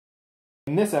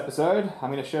In this episode,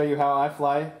 I'm going to show you how I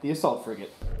fly the assault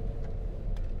frigate.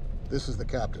 This is the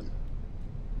captain.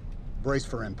 Brace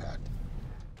for impact.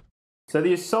 So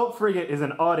the assault frigate is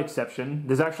an odd exception.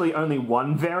 There's actually only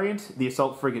one variant, the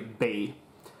assault frigate B.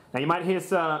 Now you might hear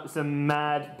some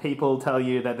mad people tell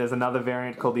you that there's another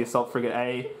variant called the assault frigate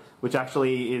A, which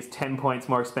actually is 10 points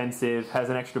more expensive, has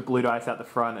an extra blue dice out the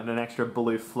front and an extra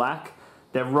blue flak.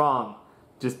 They're wrong.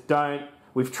 Just don't.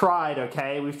 We've tried,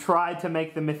 okay? We've tried to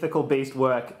make the mythical beast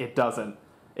work. It doesn't.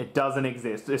 It doesn't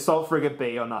exist. Assault frigate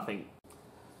B or nothing.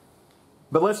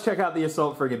 But let's check out the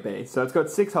assault frigate B. So it's got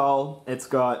 6 hull, it's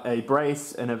got a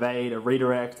brace, an evade, a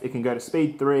redirect. It can go to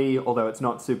speed 3, although it's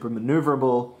not super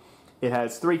maneuverable. It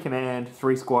has 3 command,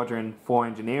 3 squadron, 4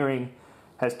 engineering.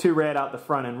 Has 2 red out the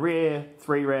front and rear,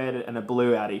 3 red and a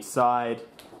blue out each side.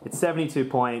 It's 72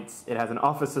 points. It has an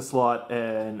officer slot,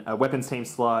 a weapons team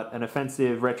slot, an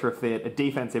offensive retrofit, a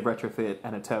defensive retrofit,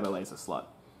 and a turbo laser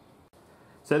slot.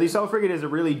 So the assault frigate is a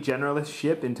really generalist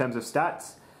ship in terms of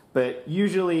stats, but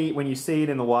usually when you see it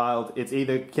in the wild, it's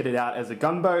either kitted out as a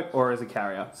gunboat or as a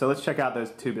carrier. So let's check out those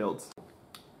 2 builds.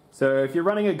 So if you're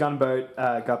running a gunboat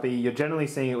guppy, you're generally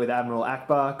seeing it with Admiral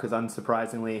Akbar, because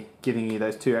unsurprisingly giving you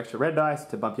those 2 extra red dice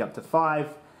to bump you up to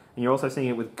 5. And you're also seeing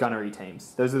it with gunnery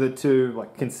teams. Those are the 2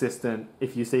 consistent,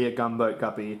 if you see a gunboat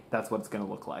guppy, that's what it's going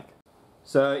to look like.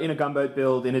 So in a gunboat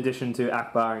build, in addition to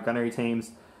Akbar and gunnery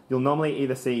teams, you'll normally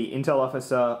either see Intel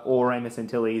Officer or Amos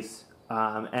Antilles,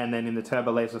 and then in the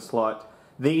turbo laser slot,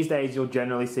 these days you'll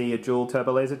generally see a dual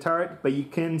turbo laser turret, but you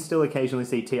can still occasionally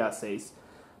see TRCs.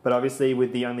 But obviously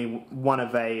with the only one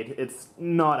evade, it's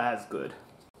not as good.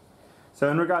 So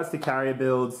in regards to carrier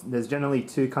builds, there's generally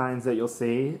 2 kinds that you'll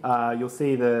see. You'll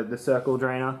see the circle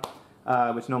drainer,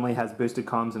 which normally has boosted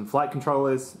comms and flight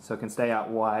controllers, so it can stay out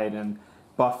wide and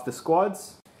buff the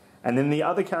squads. And then the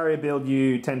other carrier build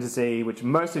you tend to see, which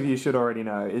most of you should already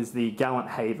know, is the Gallant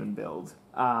Haven build.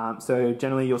 So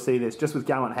generally you'll see this just with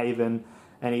Gallant Haven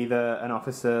and either an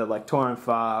officer like Torin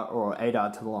Farr or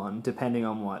Adar Talon, depending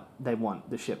on what they want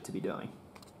the ship to be doing.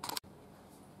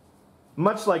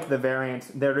 Much like the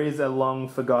variant, there is a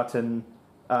long-forgotten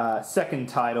second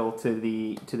title to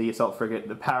the assault frigate,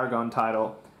 the Paragon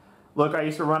title. Look, I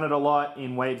used to run it a lot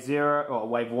in Wave 0, or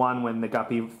Wave 1 when the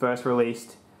Guppy first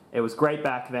released. It was great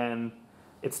back then.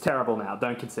 It's terrible now.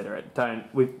 Don't consider it.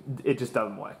 It just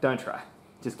doesn't work. Don't try.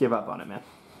 Just give up on it, man.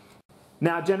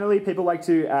 Now, generally, people like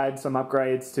to add some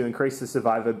upgrades to increase the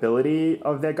survivability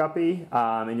of their Guppy,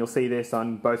 and you'll see this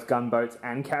on both gunboats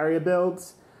and carrier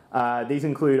builds. These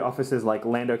include officers like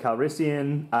Lando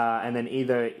Calrissian, and then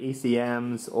either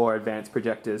ECMs or advanced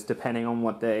projectors, depending on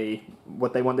what they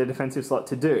want their defensive slot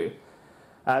to do.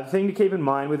 The thing to keep in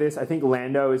mind with this, I think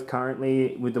Lando is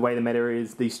currently, with the way the meta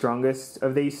is, the strongest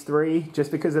of these 3, just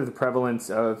because of the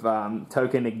prevalence of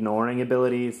token ignoring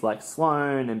abilities like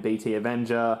Sloan and BT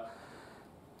Avenger.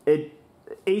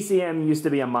 ECM used to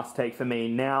be a must-take for me.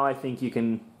 Now I think you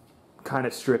can kind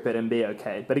of strip it and be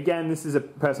okay. But again, this is a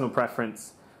personal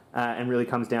preference. And really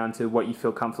comes down to what you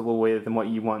feel comfortable with and what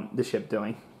you want the ship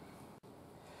doing.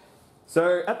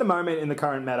 So at the moment in the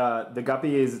current meta, the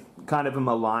Guppy is kind of a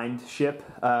maligned ship.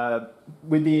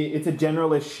 It's a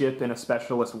generalist ship in a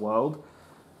specialist world.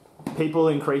 People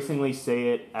increasingly see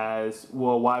it as,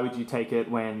 well, why would you take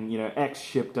it when X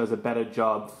ship does a better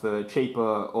job for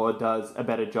cheaper or does a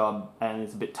better job and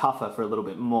is a bit tougher for a little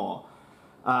bit more.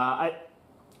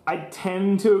 I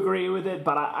tend to agree with it,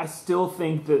 but I still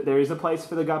think that there is a place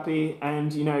for the Guppy,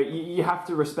 and you have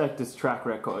to respect its track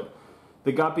record.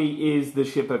 The Guppy is the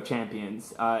ship of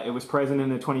champions. It was present in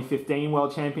the 2015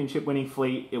 World Championship winning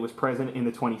fleet. It was present in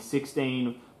the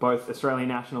 2016 both Australian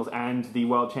Nationals and the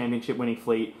World Championship winning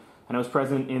fleet, and it was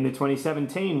present in the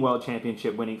 2017 World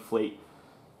Championship winning fleet.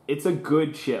 It's a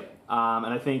good ship. And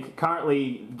I think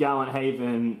currently Gallant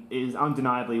Haven is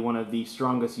undeniably one of the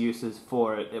strongest uses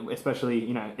for it,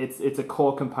 especially, it's a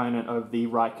core component of the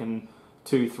Riken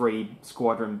 2-3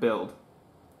 squadron build.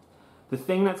 The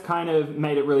thing that's kind of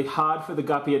made it really hard for the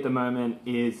Guppy at the moment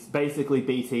is basically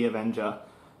BT Avenger.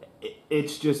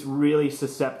 It's just really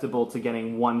susceptible to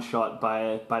getting one-shot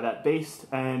by that beast,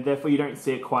 and therefore you don't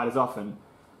see it quite as often.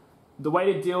 The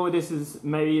way to deal with this is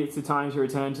maybe it's the time to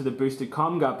return to the boosted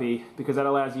comm Guppy, because that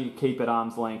allows you to keep at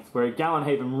arm's length, where Gallant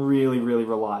Haven really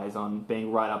relies on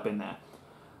being right up in there.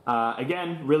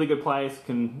 Again, really good players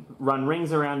can run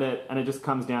rings around it, and it just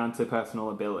comes down to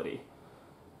personal ability.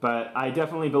 But I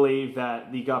definitely believe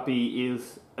that the Guppy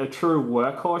is a true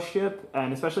workhorse ship,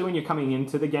 and especially when you're coming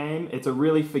into the game, it's a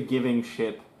really forgiving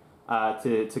ship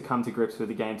to come to grips with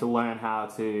the game, to learn how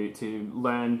to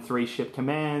learn 3 ship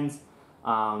commands,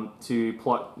 to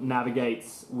plot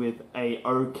navigates with a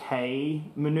okay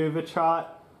maneuver chart,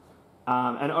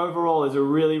 and overall is a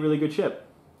really, really good ship.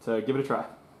 So give it a try.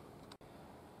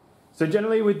 So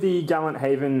generally with the Gallant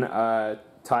Haven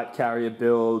type carrier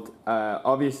build,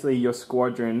 obviously your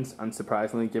squadrons,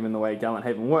 unsurprisingly given the way Gallant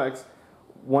Haven works,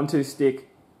 want to stick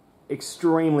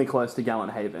extremely close to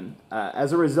Gallant Haven.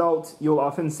 As a result, you'll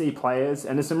often see players,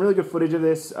 and there's some really good footage of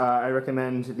this. I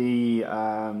recommend the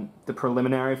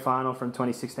preliminary final from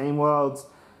 2016 Worlds,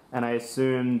 and I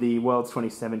assume the Worlds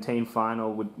 2017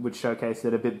 final would showcase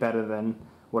it a bit better than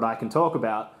what I can talk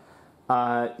about.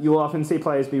 You'll often see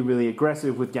players be really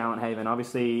aggressive with Gallant Haven.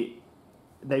 Obviously,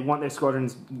 they want their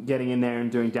squadrons getting in there and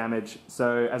doing damage,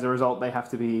 so as a result they have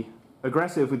to be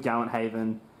aggressive with Gallant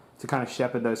Haven to kind of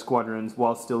shepherd those squadrons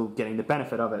while still getting the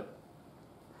benefit of it.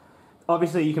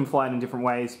 Obviously you can fly it in different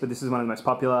ways, but this is one of the most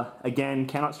popular. Again,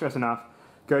 cannot stress enough,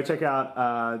 go check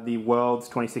out the Worlds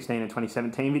 2016 and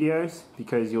 2017 videos,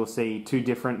 because you'll see two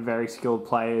different very skilled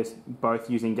players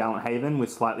both using Gallant Haven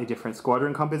with slightly different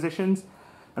squadron compositions,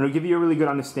 and it'll give you a really good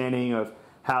understanding of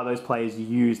how those players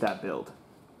use that build.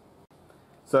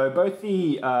 So both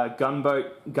the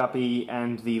gunboat guppy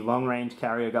and the long-range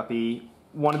carrier guppy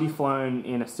want to be flown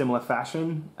in a similar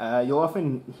fashion. You'll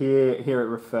often hear it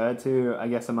referred to, I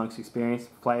guess, amongst experienced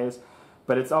players,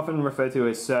 but it's often referred to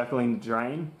as circling the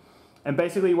drain. And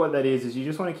basically what that is you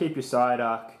just want to keep your side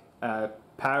arc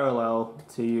parallel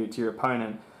to your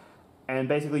opponent, and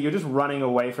basically you're just running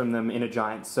away from them in a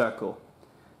giant circle.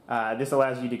 This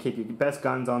allows you to keep your best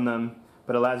guns on them,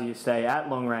 but allows you to stay at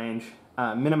long range,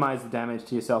 minimize the damage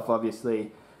to yourself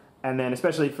obviously, and then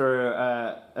especially for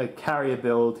a carrier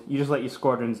build, you just let your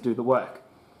squadrons do the work.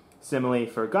 Similarly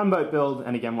for a gunboat build,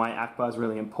 and again why Akbar is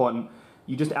really important,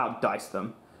 you just outdice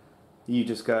them. You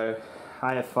just go,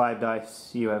 I have 5 dice,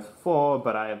 you have 4,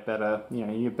 but I have better,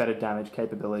 you have better damage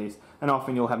capabilities, and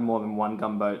often you'll have more than one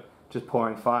gunboat just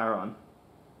pouring fire on.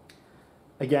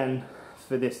 Again,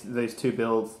 for those two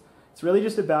builds, it's really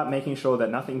just about making sure that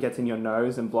nothing gets in your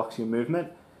nose and blocks your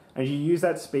movement, and you use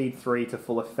that speed 3 to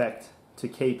full effect to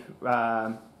keep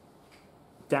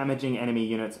damaging enemy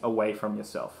units away from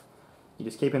yourself. You're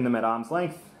just keeping them at arm's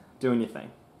length, doing your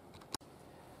thing.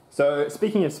 So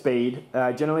speaking of speed,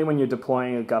 generally when you're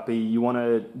deploying a guppy, you want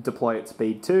to deploy at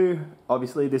speed 2.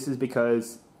 Obviously this is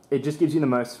because it just gives you the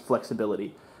most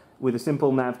flexibility. With a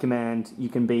simple nav command, you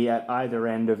can be at either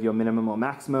end of your minimum or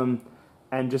maximum,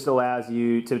 and just allows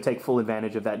you to take full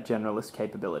advantage of that generalist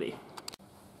capability.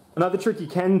 Another trick you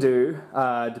can do,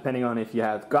 depending on if you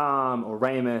have GARM or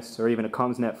Ramus or even a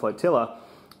CommsNet flotilla,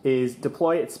 is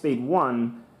deploy at speed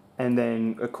 1 and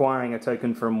then acquiring a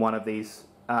token from one of these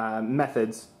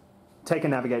methods, take a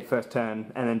navigate first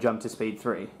turn and then jump to speed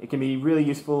 3. It can be really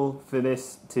useful for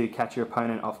this to catch your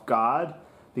opponent off guard,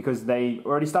 because they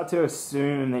already start to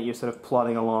assume that you're sort of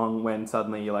plodding along when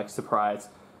suddenly you're like surprised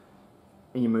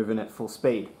and you're moving at full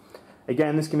speed.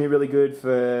 Again, this can be really good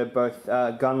for both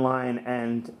gunline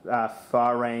and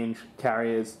far-range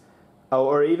carriers,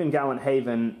 or even Gallant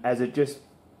Haven, as it just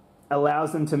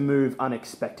allows them to move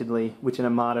unexpectedly, which in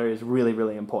Armada is really,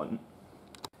 really important.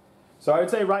 So I would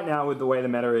say right now, with the way the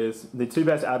meta is, the two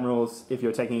best admirals, if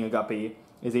you're taking a guppy,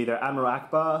 is either Admiral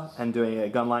Akbar and doing a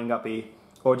gunline guppy,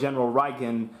 or General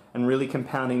Riken and really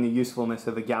compounding the usefulness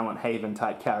of a Gallant Haven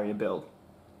type carrier build.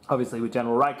 Obviously with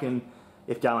General Riken,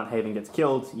 if Gallant Haven gets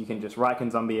killed, you can just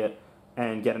Riken zombie it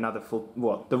and get another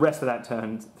the rest of that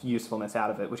turn's usefulness out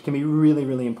of it, which can be really,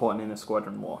 really important in a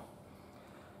squadron war.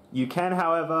 You can,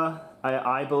 however,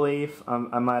 I believe,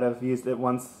 I might have used it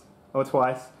once or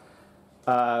twice,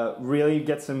 really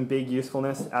get some big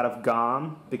usefulness out of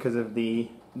GARM because of the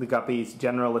guppy's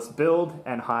generalist build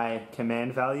and high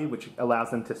command value, which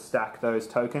allows them to stack those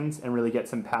tokens and really get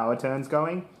some power turns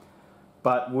going.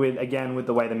 But again, with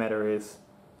the way the meta is,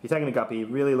 if you're taking a guppy,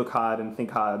 really look hard and think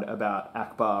hard about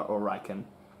Akbar or Riken.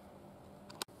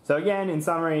 So again, in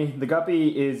summary, the guppy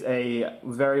is a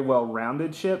very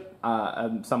well-rounded ship,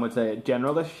 some would say a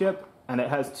generalist ship, and it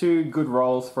has two good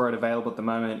roles for it available at the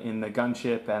moment in the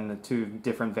gunship and the two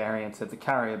different variants of the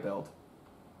carrier build.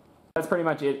 That's pretty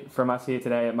much it from us here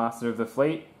today at Master of the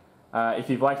Fleet. If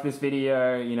you've liked this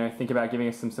video, think about giving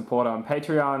us some support on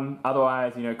Patreon.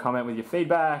 Otherwise, comment with your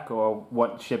feedback or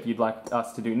what ship you'd like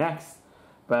us to do next.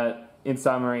 But in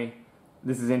summary,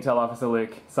 this is Intel Officer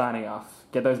Luke signing off.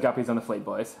 Get those guppies on the fleet,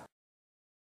 boys.